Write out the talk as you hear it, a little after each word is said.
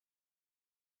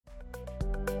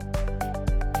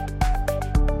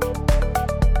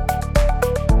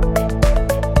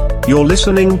You're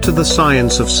listening to The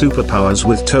Science of Superpowers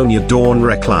with Tonya Dawn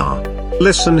Reclar.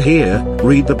 Listen here,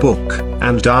 read the book,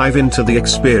 and dive into the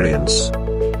experience.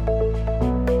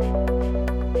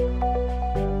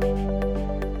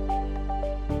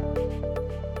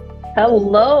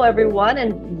 Hello, everyone,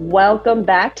 and welcome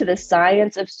back to The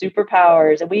Science of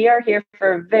Superpowers. We are here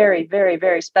for a very, very,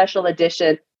 very special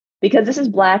edition because this is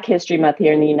Black History Month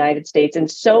here in the United States, and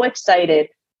so excited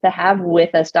to have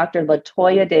with us Dr.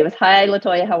 Latoya Davis. Hi,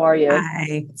 Latoya. How are you?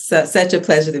 Hi. Such a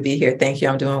pleasure to be here. Thank you.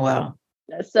 I'm doing well.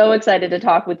 So excited to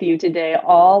talk with you today,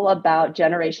 all about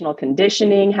generational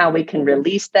conditioning, how we can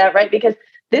release that, right? Because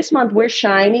this month we're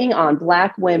shining on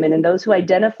Black women and those who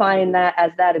identify in that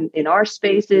as that in our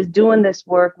spaces, doing this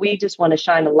work. We just want to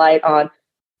shine a light on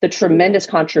the tremendous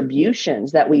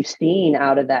contributions that we've seen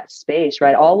out of that space,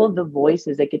 right? All of the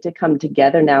voices that get to come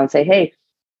together now and say, hey,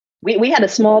 we had a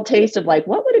small taste of like,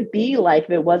 what would it be like if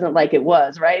it wasn't like it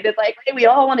was, right? It's like, hey, we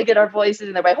all want to get our voices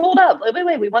in there. Wait, hold up.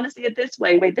 Wait, we want to see it this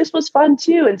way. Wait, this was fun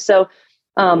too. And so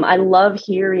I love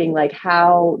hearing like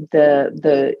how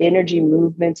the energy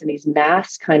movements and these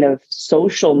mass kind of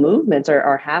social movements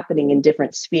are happening in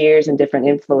different spheres and different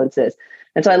influences.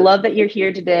 And so I love that you're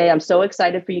here today. I'm so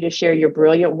excited for you to share your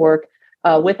brilliant work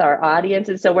with our audience.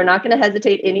 And so we're not going to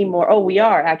hesitate anymore. Oh, we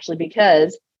are actually,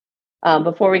 because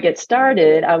before we get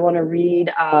started, I want to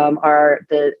read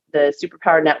the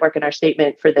Superpower Network and our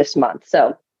statement for this month.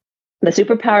 So the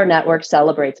Superpower Network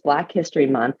celebrates Black History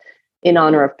Month in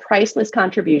honor of priceless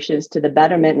contributions to the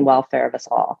betterment and welfare of us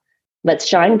all. Let's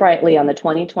shine brightly on the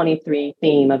 2023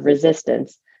 theme of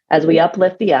resistance as we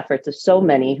uplift the efforts of so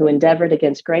many who endeavored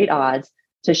against great odds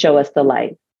to show us the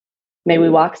light. May we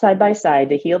walk side by side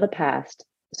to heal the past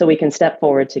so we can step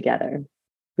forward together.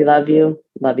 We love you,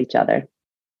 love each other.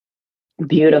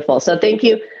 Beautiful. So thank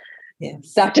you,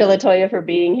 yes, Dr. Latoya, for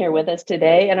being here with us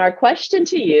today. And our question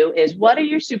to you is, what are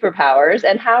your superpowers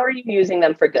and how are you using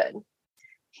them for good?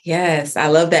 Yes, I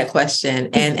love that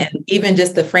question. And even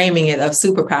just the framing it of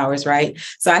superpowers, right?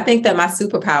 So I think that my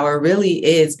superpower really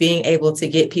is being able to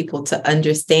get people to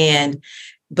understand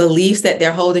beliefs that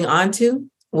they're holding on to,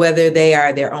 whether they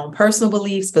are their own personal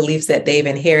beliefs, beliefs that they've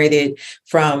inherited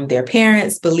from their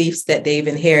parents, beliefs that they've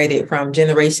inherited from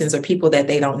generations or people that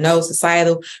they don't know,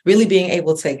 societal, really being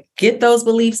able to get those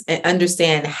beliefs and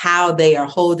understand how they are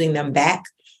holding them back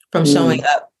from showing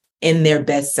up in their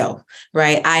best self,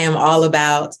 right? I am all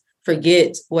about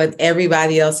forget what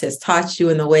everybody else has taught you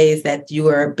in the ways that you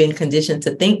are been conditioned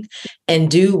to think and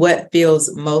do what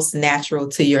feels most natural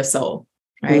to your soul.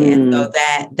 Right. And so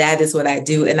that is what I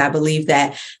do. And I believe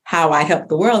that how I help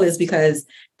the world is because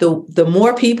the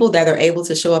more people that are able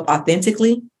to show up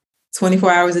authentically,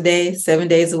 24 hours a day, 7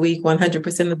 days a week,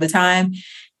 100% of the time,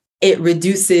 it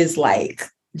reduces like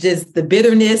just the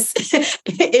bitterness.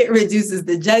 It reduces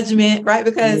the judgment, right?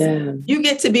 Because you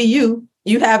get to be you.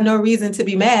 You have no reason to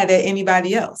be mad at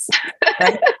anybody else.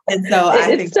 Right? And so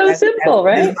I think so simple,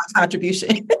 right? That's my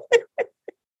contribution.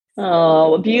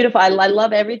 Oh, beautiful. I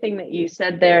love everything that you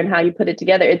said there and how you put it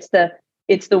together.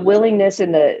 It's the willingness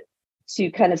and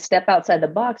to kind of step outside the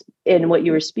box. In what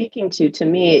you were speaking to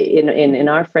me in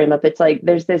our frame up, it's like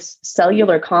there's this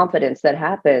cellular confidence that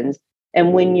happens.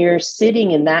 And when you're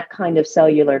sitting in that kind of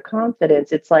cellular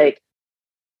confidence, it's like,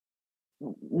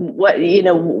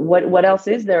 what else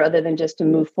is there other than just to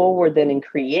move forward then and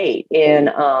create?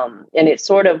 And it's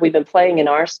sort of, we've been playing in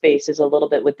our spaces a little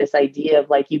bit with this idea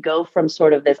of like, you go from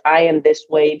sort of this, I am this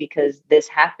way because this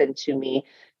happened to me,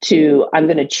 to I'm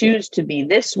going to choose to be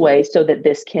this way so that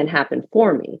this can happen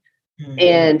for me.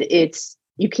 And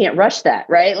you can't rush that,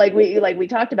 right? Like we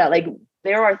talked about, like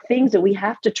there are things that we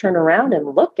have to turn around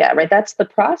and look at, right? That's the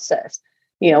process.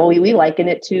 We liken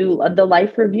it to the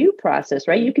life review process,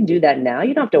 right? You can do that now.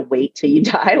 You don't have to wait till you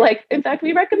die. Like, in fact,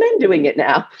 we recommend doing it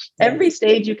now. Every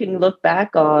stage you can look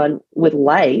back on with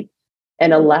light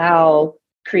and allow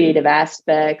creative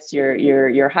aspects,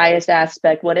 your highest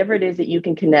aspect, whatever it is that you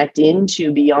can connect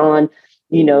into beyond,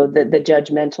 the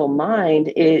judgmental mind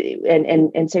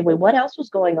and say, wait, what else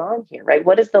was going on here, right?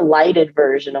 What is the lighted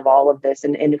version of all of this?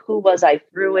 And who was I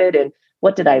through it? And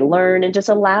what did I learn? And just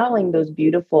allowing those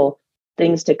beautiful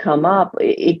things to come up,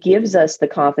 it gives us the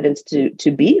confidence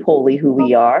to be wholly who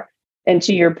we are. And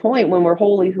to your point, when we're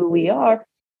wholly who we are,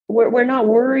 we're not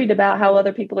worried about how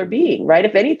other people are being, right?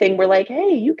 If anything, we're like,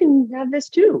 hey, you can have this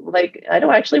too. Like, I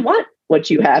don't actually want what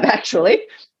you have, actually.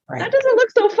 Right. That doesn't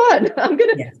look so fun. I'm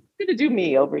gonna do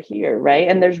me over here, right?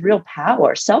 And there's real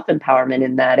power, self-empowerment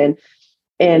in that.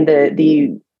 And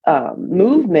the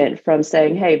movement from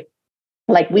saying, hey,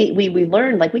 like we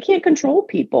learned, like we can't control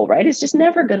people, right? It's just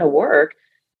never going to work.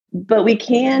 but we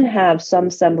can have some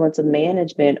semblance of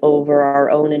management over our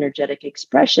own energetic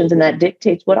expressions, and that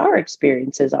dictates what our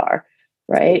experiences are,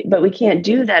 right? But we can't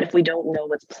do that if we don't know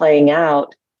what's playing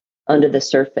out under the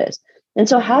surface. And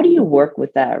so how do you work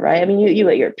with that, right? I mean, you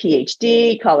you're a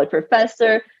PhD, college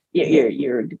professor,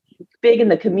 you're big in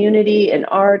the community and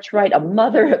arts, right? A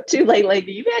mother of two, like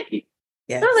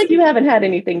Yes. not like you haven't had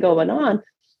anything going on.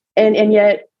 And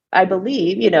yet I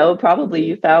believe, probably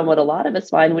you found what a lot of us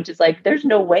find, which is like there's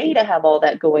no way to have all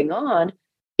that going on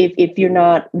if you're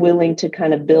not willing to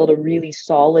kind of build a really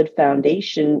solid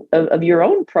foundation of your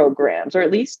own programs, or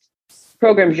at least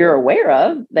programs you're aware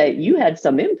of that you had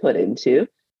some input into. Right?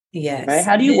 Yes.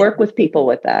 How do you work with people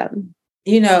with that?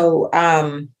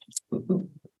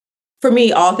 For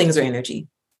me, all things are energy,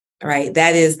 right?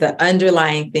 That is the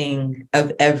underlying thing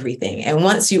of everything. And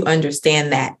once you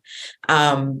understand that,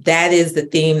 that is the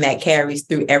theme that carries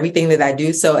through everything that I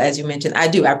do. So as you mentioned, I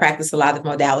practice a lot of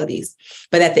modalities,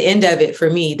 but at the end of it, for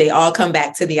me, they all come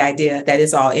back to the idea that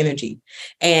it's all energy.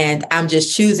 And I'm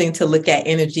just choosing to look at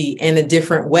energy in a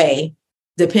different way,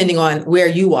 depending on where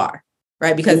you are,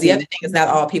 right? Because the other thing is not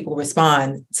all people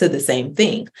respond to the same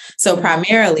thing. So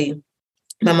primarily,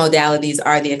 my modalities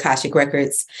are the Akashic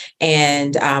records,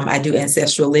 and I do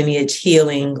ancestral lineage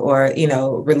healing, or,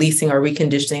 releasing or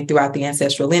reconditioning throughout the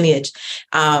ancestral lineage.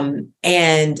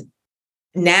 And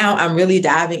now I'm really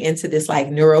diving into this like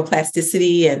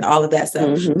neuroplasticity and all of that stuff.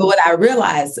 Mm-hmm. But what I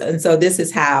realized, and so this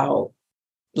is how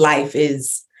life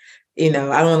is, I don't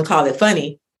want to call it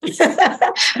funny.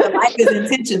 But life is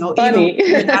intentional, Funny. even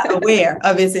when you're not aware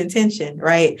of its intention,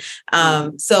 right?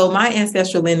 So my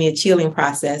ancestral lineage healing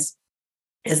process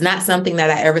is not something that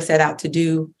I ever set out to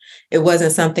do. It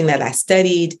wasn't something that I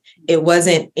studied. It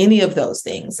wasn't any of those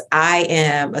things. I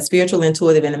am a spiritual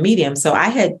intuitive and a medium. So I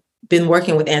had been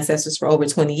working with ancestors for over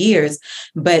 20 years,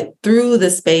 but through the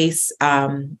space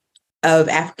of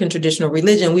African traditional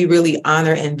religion, we really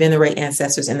honor and venerate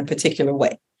ancestors in a particular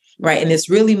way, right? And it's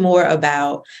really more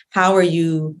about how are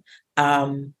you,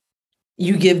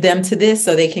 you give them to this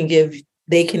so they can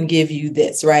give you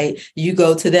this, right? You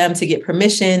go to them to get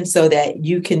permission so that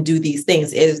you can do these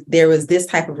things. There was this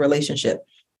type of relationship.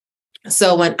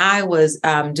 So when I was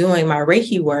doing my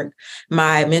Reiki work,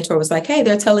 my mentor was like, hey,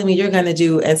 they're telling me you're going to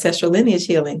do ancestral lineage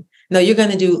healing. No, you're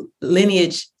going to do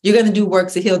lineage. You're going to do work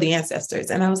to heal the ancestors.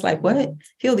 And I was like, what?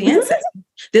 Heal the ancestors?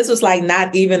 This was like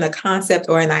not even a concept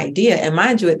or an idea. And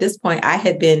mind you, at this point, I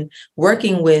had been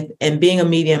working with and being a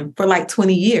medium for like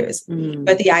 20 years.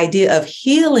 But the idea of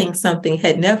healing something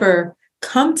had never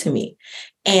come to me.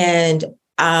 And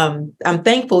I'm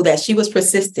thankful that she was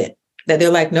persistent, that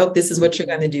they're like, nope, this is what you're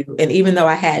going to do. And even though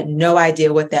I had no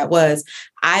idea what that was,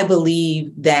 I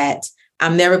believe that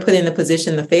I'm never put in a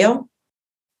position to fail.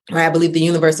 I believe the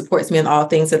universe supports me in all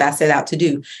things that I set out to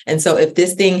do. And so if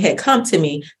this thing had come to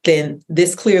me, then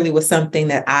this clearly was something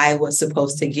that I was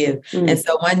supposed to give. And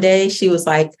so one day she was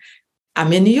like,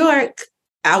 I'm in New York.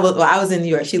 I was in New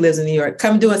York. She lives in New York.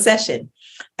 Come do a session.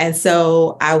 And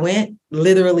so I went,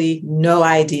 literally no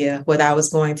idea what I was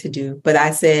going to do. But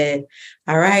I said,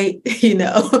 all right,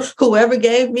 whoever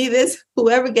gave me this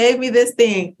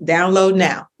thing, download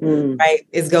now, right?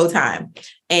 It's go time.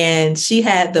 And she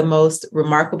had the most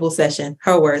remarkable session,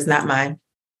 her words, not mine.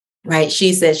 Right.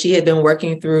 She said she had been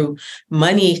working through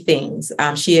money things.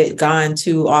 She had gone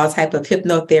to all type of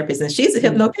hypnotherapists, and she's a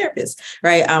hypnotherapist,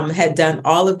 right? Had done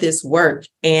all of this work.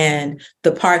 And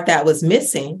the part that was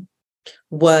missing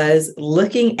was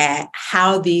looking at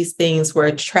how these things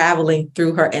were traveling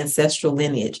through her ancestral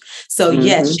lineage. So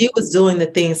yes, she was doing the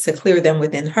things to clear them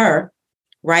within her,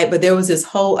 right? But there was this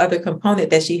whole other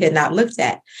component that she had not looked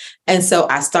at. And so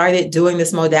I started doing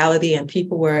this modality, and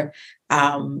people were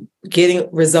getting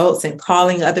results and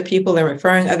calling other people and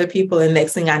referring other people. And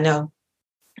next thing I know,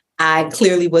 I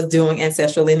clearly was doing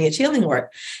ancestral lineage healing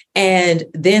work. And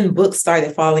then books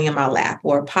started falling in my lap,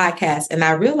 or podcasts. And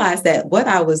I realized that what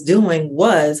I was doing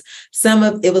was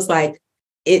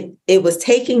it was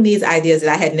taking these ideas that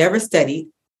I had never studied,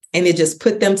 and it just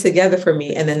put them together for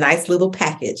me in a nice little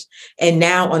package. And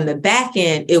now on the back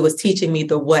end, it was teaching me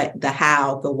the what, the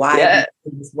how, the why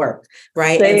things work,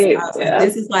 right? Same. And so I was like,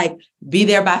 this is like, be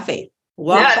there by faith,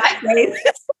 walk by faith.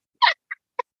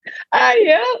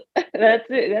 Yeah, that's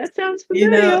it. That sounds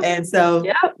familiar. And so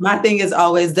my thing is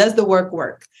always, does the work?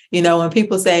 When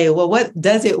people say, well, what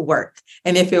does it work?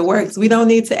 And if it works, we don't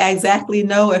need to exactly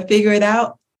know or figure it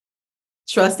out.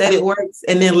 Trust that it works.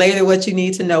 And then later, what you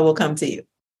need to know will come to you.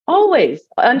 Always.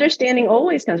 Understanding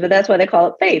always comes, but that's why they call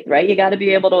it faith, right? You got to be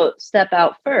able to step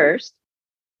out first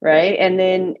right? And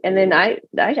then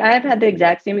I've had the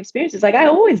exact same experience. It's like I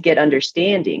always get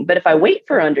understanding, but if I wait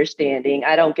for understanding,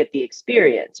 I don't get the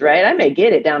experience, right? I may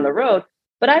get it down the road,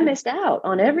 but I missed out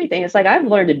on everything. It's like I've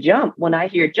learned to jump when I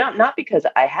hear jump, not because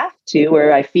I have to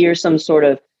or I fear some sort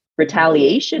of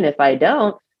retaliation if I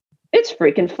don't. It's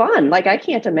freaking fun. Like I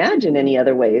can't imagine any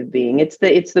other way of being. It's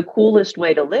the coolest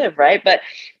way to live, right? But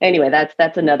anyway,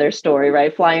 that's another story,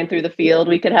 right? Flying through the field,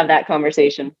 we could have that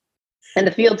conversation. And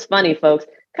the field's funny, folks.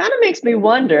 Kind of makes me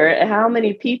wonder how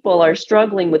many people are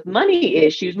struggling with money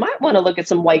issues. Might want to look at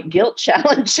some white guilt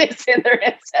challenges in their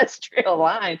ancestral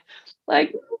line.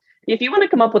 Like, if you want to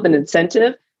come up with an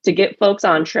incentive to get folks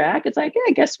on track, it's like,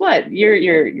 yeah, guess what?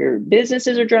 Your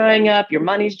businesses are drying up, your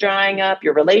money's drying up,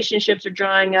 your relationships are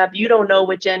drying up. You don't know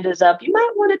which end is up. You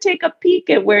might want to take a peek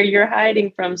at where you're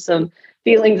hiding from some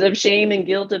feelings of shame and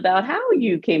guilt about how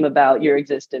you came about your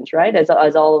existence, right? As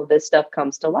all of this stuff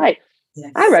comes to light.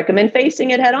 Yes. I recommend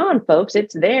facing it head on, folks.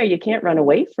 It's there. You can't run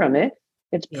away from it.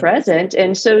 It's present.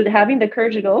 And so having the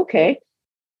courage to go, okay,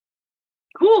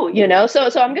 cool.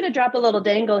 So I'm going to drop a little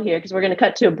dangle here because we're going to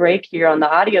cut to a break here on the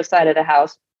audio side of the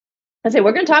house. I say,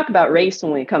 we're going to talk about race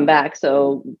when we come back.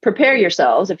 So prepare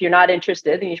yourselves. If you're not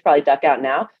interested, then you should probably duck out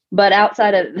now. But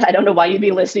outside of, I don't know why you'd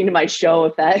be listening to my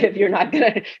show if you're not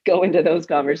going to go into those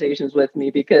conversations with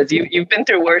me, because you've been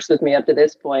through worse with me up to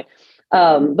this point.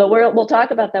 But we'll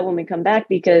talk about that when we come back,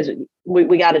 because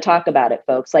we got to talk about it,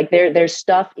 folks. Like there's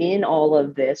stuff in all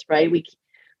of this, right?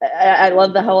 I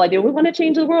love the whole idea. We want to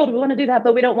change the world. We want to do that,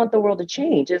 but we don't want the world to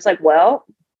change. It's like, well,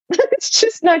 it's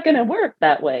just not going to work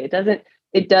that way.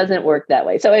 It doesn't work that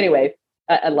way. So anyway,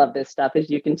 I love this stuff, as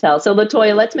you can tell. So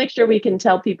Latoya, let's make sure we can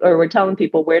tell people, or we're telling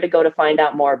people where to go to find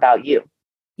out more about you.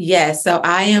 Yes. So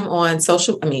I am on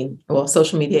social media,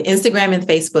 Instagram and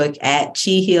Facebook at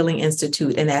Chi Healing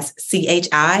Institute, and that's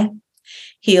CHI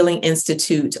Healing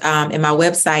Institute. And my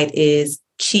website is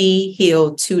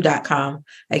chiheal2.com.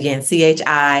 Again,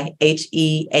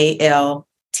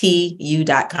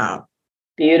 CHIHEALTU.com.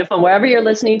 Beautiful. Wherever you're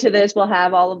listening to this, we'll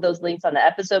have all of those links on the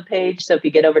episode page. So if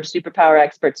you get over to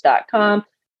superpowerexperts.com,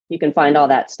 you can find all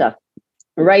that stuff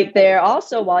right there.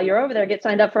 Also, while you're over there, get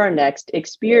signed up for our next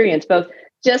experience. Both,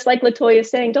 just like Latoya is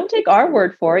saying, don't take our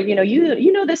word for it. You know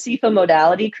the CIFA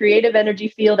modality, creative energy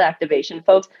field activation,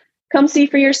 folks. Come see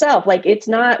for yourself. Like, it's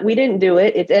not, we didn't do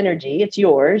it. It's energy. It's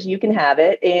yours. You can have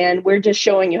it. And we're just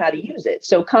showing you how to use it.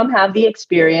 So come have the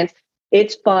experience.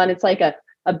 It's fun. It's like a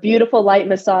beautiful light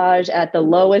massage at the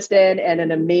lowest end and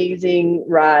an amazing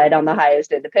ride on the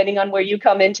highest end. Depending on where you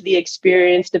come into the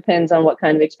experience, depends on what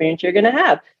kind of experience you're going to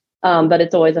have. But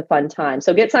it's always a fun time.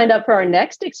 So get signed up for our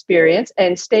next experience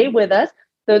and stay with us.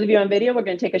 Those of you on video, we're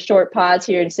going to take a short pause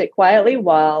here and sit quietly,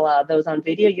 while those on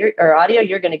video or audio,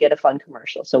 you're going to get a fun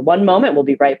commercial. So one moment, we'll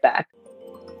be right back.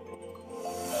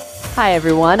 Hi,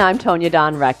 everyone. I'm Tonya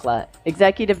Dawn Rekla,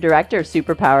 Executive Director of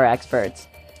Superpower Experts.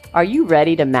 Are you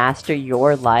ready to master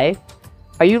your life?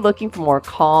 Are you looking for more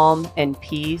calm and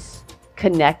peace,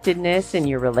 connectedness in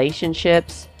your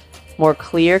relationships, more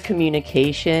clear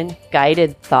communication,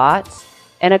 guided thoughts,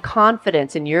 and a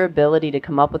confidence in your ability to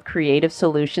come up with creative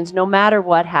solutions no matter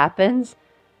what happens?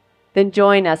 Then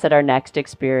join us at our next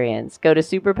experience. Go to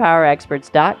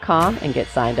superpowerexperts.com and get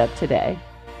signed up today.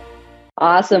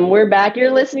 Awesome. We're back. You're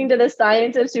listening to the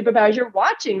Science of Superpowers. You're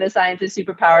watching the Science of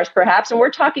Superpowers, perhaps. And we're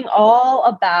talking all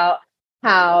about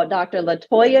how Dr.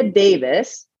 Latoya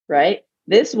Davis, right?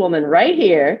 This woman right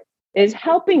here is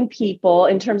helping people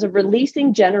in terms of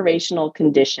releasing generational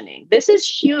conditioning. This is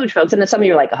huge, folks. And then some of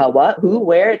you are like, what, who,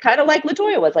 where? Kind of like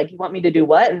Latoya was like, you want me to do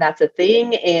what? And that's a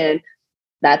thing. And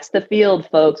that's the field,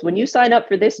 folks. When you sign up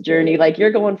for this journey, like,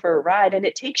 you're going for a ride, and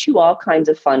it takes you all kinds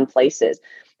of fun places.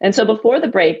 And so before the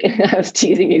break, I was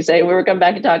teasing you, saying we were coming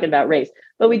back and talking about race,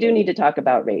 but we do need to talk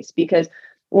about race, because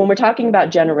when we're talking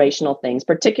about generational things,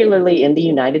 particularly in the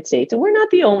United States, and we're not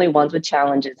the only ones with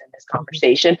challenges in this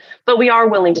conversation, but we are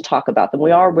willing to talk about them.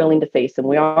 We are willing to face them.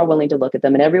 We are willing to look at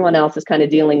them, and everyone else is kind of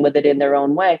dealing with it in their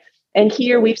own way. And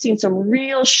here we've seen some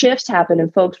real shifts happen.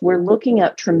 And folks, we're looking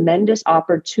at tremendous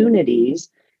opportunities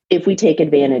if we take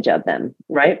advantage of them,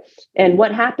 right? And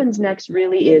what happens next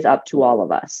really is up to all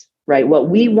of us, right? What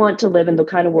we want to live in, the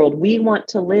kind of world we want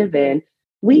to live in,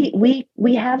 we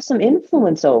have some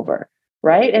influence over.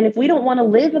 Right. And if we don't want to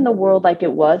live in the world like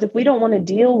it was, if we don't want to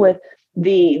deal with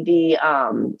the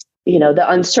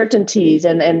uncertainties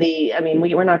and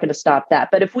we're not going to stop that.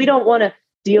 But if we don't want to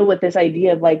deal with this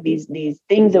idea of like these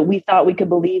things that we thought we could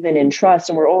believe in and trust,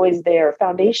 and we're always there,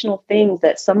 foundational things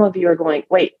that some of you are going,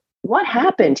 wait, what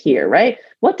happened here? Right.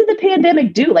 What did the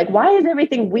pandemic do? Like, why is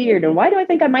everything weird? And why do I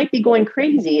think I might be going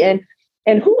crazy? And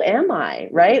And who am I,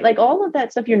 right? Like all of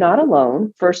that stuff, you're not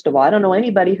alone. First of all, I don't know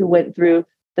anybody who went through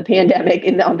the pandemic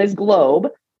on this globe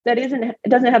that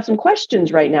doesn't have some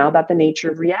questions right now about the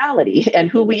nature of reality and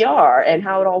who we are and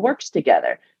how it all works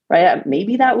together, right?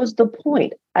 Maybe that was the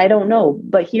point. I don't know.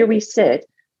 But here we sit.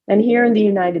 And here in the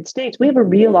United States, we have a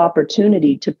real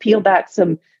opportunity to peel back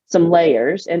some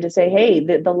layers and to say, hey,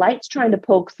 the light's trying to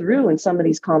poke through in some of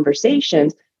these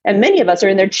conversations. And many of us are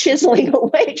in there chiseling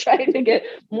away, trying to get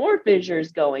more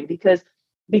fissures going because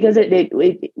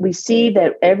we see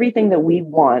that everything that we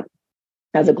want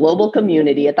as a global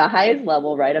community at the highest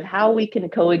level, right, of how we can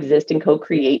coexist and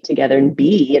co-create together and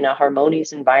be in a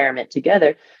harmonious environment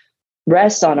together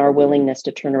rests on our willingness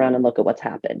to turn around and look at what's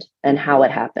happened and how it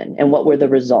happened and what were the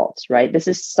results, right? This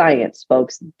is science,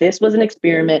 folks. This was an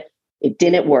experiment. It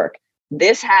didn't work.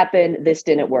 This happened. This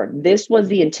didn't work. This was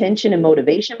the intention and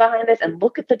motivation behind this. And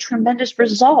look at the tremendous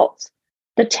results,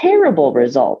 the terrible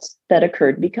results that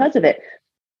occurred because of it.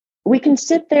 We can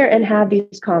sit there and have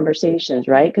these conversations,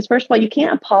 right? Because first of all, you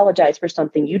can't apologize for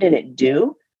something you didn't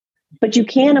do, but you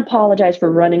can apologize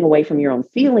for running away from your own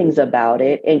feelings about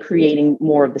it and creating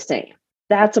more of the same.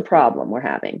 That's a problem we're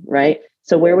having, right?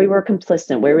 So where we were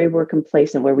complicit, where we were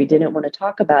complacent, where we didn't want to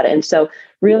talk about it. And so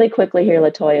really quickly here,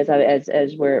 Latoya,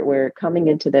 as we're coming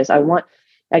into this, I want,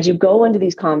 as you go into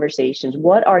these conversations,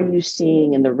 what are you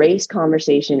seeing in the race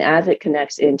conversation as it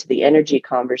connects into the energy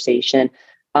conversation?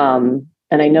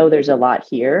 And I know there's a lot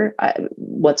here.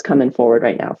 What's coming forward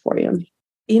right now for you?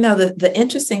 The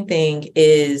interesting thing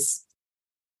is,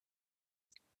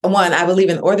 one, I believe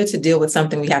in order to deal with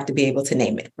something, we have to be able to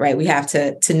name it, right? We have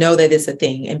to know that it's a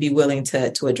thing and be willing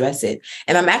to address it.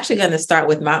 And I'm actually going to start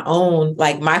with my own,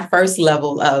 like my first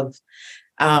level of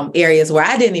areas where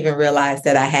I didn't even realize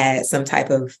that I had some type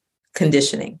of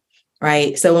conditioning,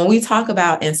 right? So when we talk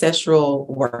about ancestral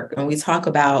work and we talk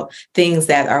about things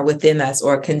that are within us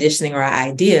or conditioning or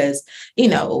ideas,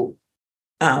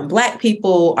 Black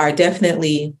people are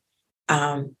definitely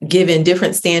given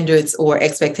different standards or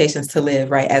expectations to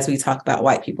live, right, as we talk about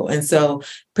white people. And so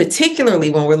particularly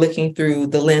when we're looking through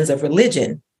the lens of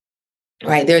religion,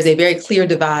 right, there's a very clear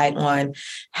divide on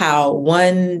how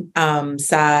one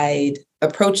side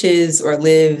approaches or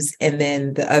lives and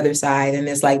then the other side. And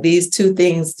it's like these two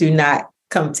things do not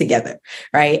come together,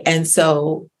 right? And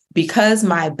so because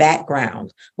my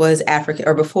background was African,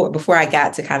 or before I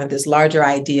got to kind of this larger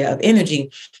idea of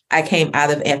energy, I came out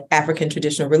of African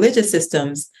traditional religious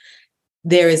systems.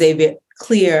 There is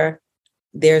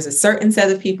there's a certain set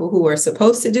of people who are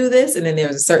supposed to do this, and then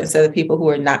there's a certain set of people who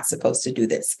are not supposed to do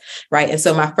this, right? And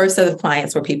so my first set of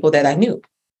clients were people that I knew.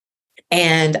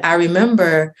 And I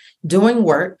remember doing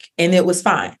work and it was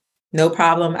fine. No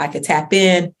problem. I could tap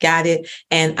in, got it.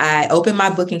 And I opened my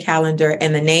booking calendar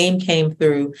and the name came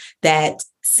through that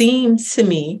seemed to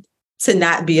me to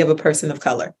not be of a person of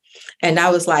color. And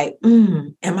I was like,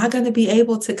 am I going to be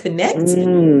able to connect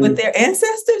with their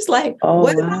ancestors? Like,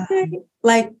 what am I doing?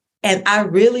 Like, and I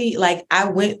really, I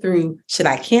went through, should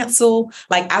I cancel?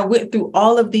 I went through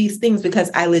all of these things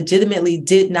because I legitimately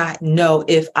did not know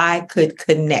if I could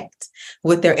connect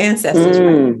with their ancestors.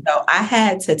 Right? So I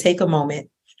had to take a moment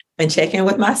and check in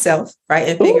with myself, right?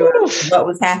 And figure out what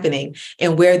was happening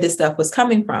and where this stuff was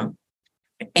coming from.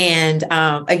 And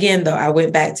again, though, I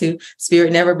went back to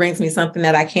spirit never brings me something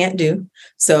that I can't do.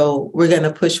 So we're going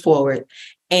to push forward.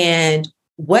 And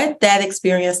what that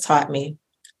experience taught me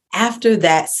after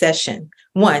that session,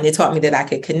 one, it taught me that I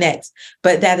could connect,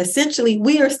 but that essentially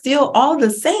we are still all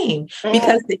the same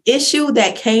because the issue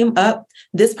that came up,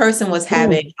 this person was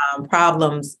having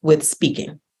problems with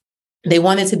speaking. They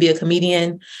wanted to be a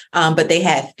comedian, but they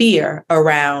had fear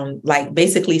around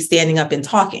basically standing up and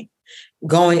talking,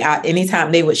 going out.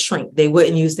 Anytime they would shrink, they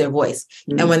wouldn't use their voice.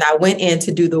 And when I went in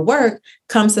to do the work,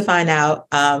 comes to find out,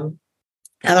 I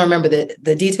don't remember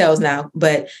the details now,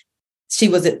 but she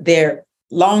was there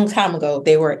long time ago.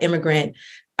 They were immigrant,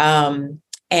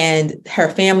 and her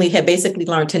family had basically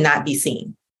learned to not be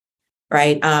seen.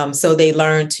 Right. So they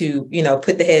learned to,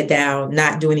 put the head down,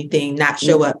 not do anything, not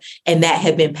show up. And that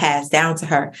had been passed down to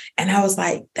her. And I was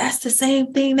like, that's the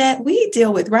same thing that we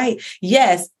deal with. Right.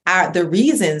 Yes, the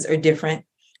reasons are different,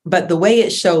 but the way it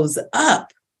shows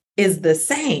up is the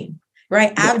same.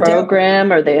 Right. The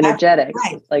program or the energetics.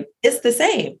 Right. It's the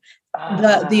same.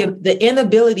 The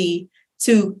inability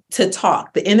to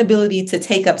talk, the inability to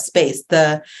take up space,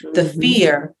 the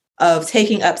fear of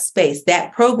taking up space,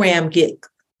 that program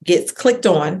gets clicked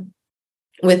on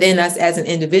within us as an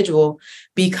individual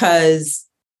because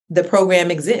the program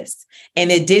exists.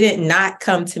 And it didn't not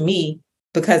come to me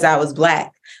because I was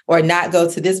Black, or not go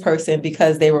to this person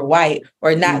because they were white,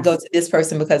 or not go to this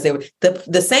person because they were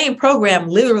the same program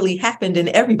literally happened in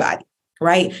everybody.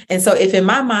 Right. And so if in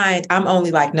my mind, I'm only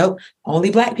like, nope,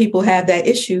 only Black people have that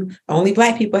issue. Only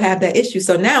Black people have that issue.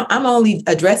 So now I'm only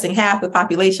addressing half the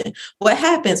population. What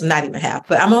happens? Not even half,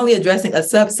 but I'm only addressing a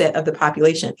subset of the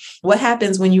population. What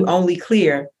happens when you only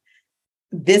clear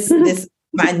this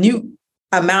minute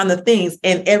amount of things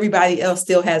and everybody else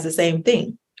still has the same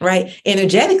thing? Right.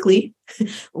 Energetically,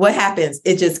 what happens?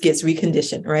 It just gets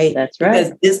reconditioned. Right. That's right.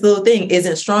 Because this little thing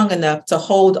isn't strong enough to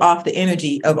hold off the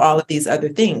energy of all of these other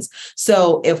things.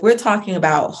 So if we're talking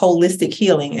about holistic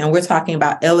healing and we're talking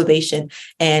about elevation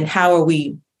and how are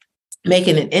we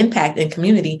making an impact in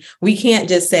community, we can't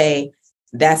just say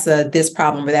that's this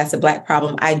problem or that's a Black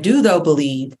problem. I do, though,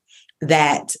 believe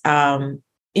that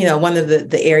one of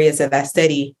the areas that I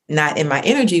study, not in my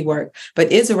energy work, but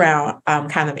is around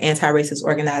kind of anti-racist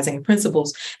organizing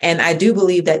principles. And I do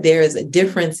believe that there is a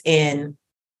difference in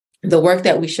the work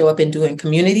that we show up and do in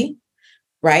community,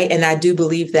 right? And I do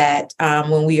believe that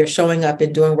when we are showing up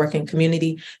and doing work in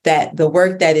community, that the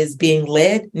work that is being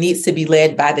led needs to be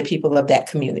led by the people of that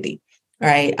community,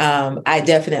 right? I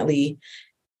definitely,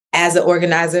 as an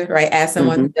organizer, right, as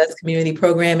someone who does community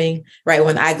programming, right,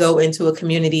 when I go into a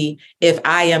community, if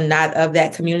I am not of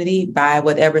that community by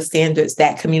whatever standards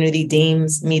that community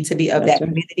deems me to be of that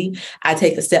community, I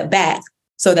take a step back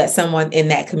so that someone in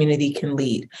that community can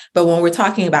lead. But when we're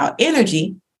talking about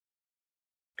energy,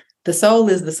 the soul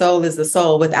is the soul is the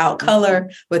soul without color,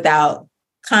 without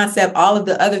concept, all of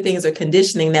the other things are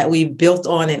conditioning that we've built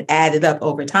on and added up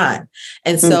over time.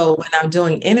 And so when I'm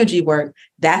doing energy work,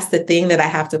 that's the thing that I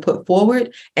have to put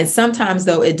forward. And sometimes,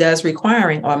 though, it does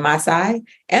requiring on my side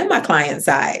and my client's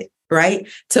side, right,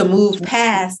 to move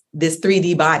past this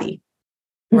 3D body,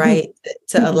 right,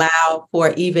 to allow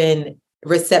for even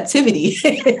receptivity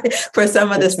for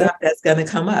some of the stuff that's going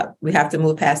to come up. We have to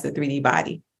move past the 3D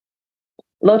body.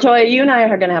 Latoya, you and I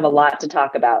are going to have a lot to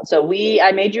talk about. So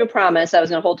I made you a promise I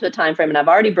was going to hold to a time frame, and I've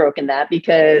already broken that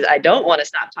because I don't want to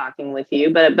stop talking with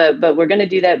you. But we're going to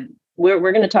do that. We're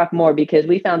going to talk more because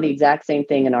we found the exact same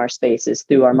thing in our spaces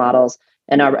through our models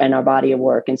and our body of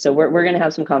work. And so we're going to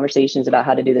have some conversations about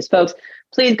how to do this, folks.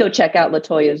 Please go check out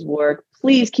Latoya's work.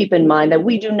 Please keep in mind that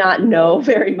we do not know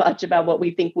very much about what we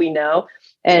think we know,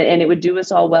 and it would do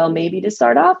us all well maybe to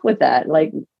start off with that,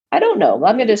 like. I don't know.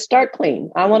 I'm going to start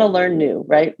clean. I want to learn new,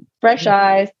 right? Fresh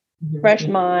eyes, fresh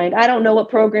mind. I don't know what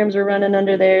programs are running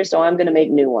under there, so I'm going to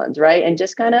make new ones, right? And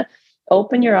just kind of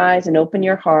open your eyes and open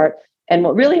your heart. And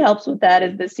what really helps with that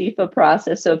is the SIFA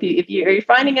process. So if you're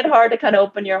finding it hard to kind of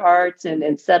open your hearts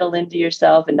and settle into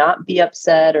yourself and not be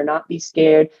upset or not be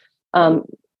scared,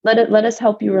 let us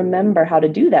help you remember how to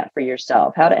do that for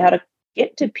yourself, how to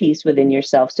get to peace within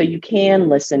yourself so you can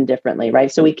listen differently,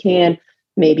 right? So we can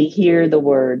maybe hear the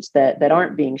words that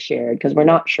aren't being shared because we're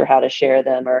not sure how to share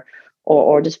them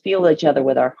or just feel each other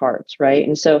with our hearts, right?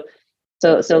 And so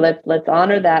let's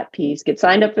honor that piece. Get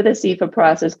signed up for the SIFA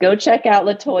process. Go check out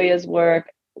Latoya's work.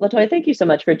 Latoya, thank you so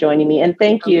much for joining me, and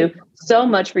thank you so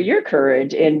much for your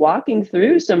courage in walking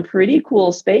through some pretty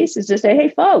cool spaces to say, "Hey,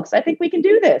 folks, I think we can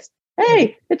do this.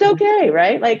 Hey, it's okay,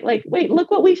 right? Like, wait,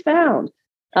 look what we found."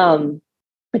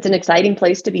 It's an exciting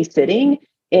place to be sitting.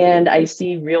 And I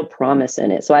see real promise in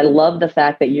it. So I love the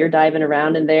fact that you're diving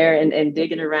around in there and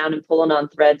digging around and pulling on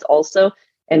threads also.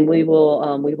 And we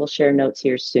will share notes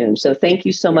here soon. So thank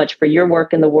you so much for your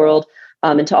work in the world.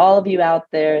 And to all of you out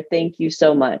there, thank you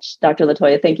so much. Dr.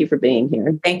 Latoya, thank you for being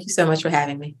here. Thank you so much for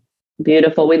having me.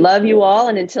 Beautiful. We love you all.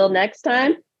 And until next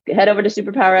time, head over to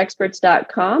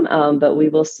superpowerexperts.com. But we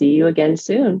will see you again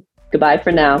soon. Goodbye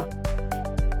for now.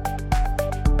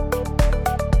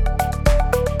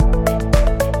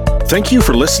 Thank you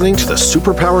for listening to the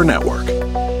Superpower Network.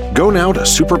 Go now to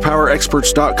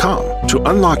superpowerexperts.com to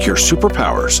unlock your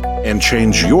superpowers and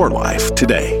change your life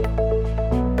today.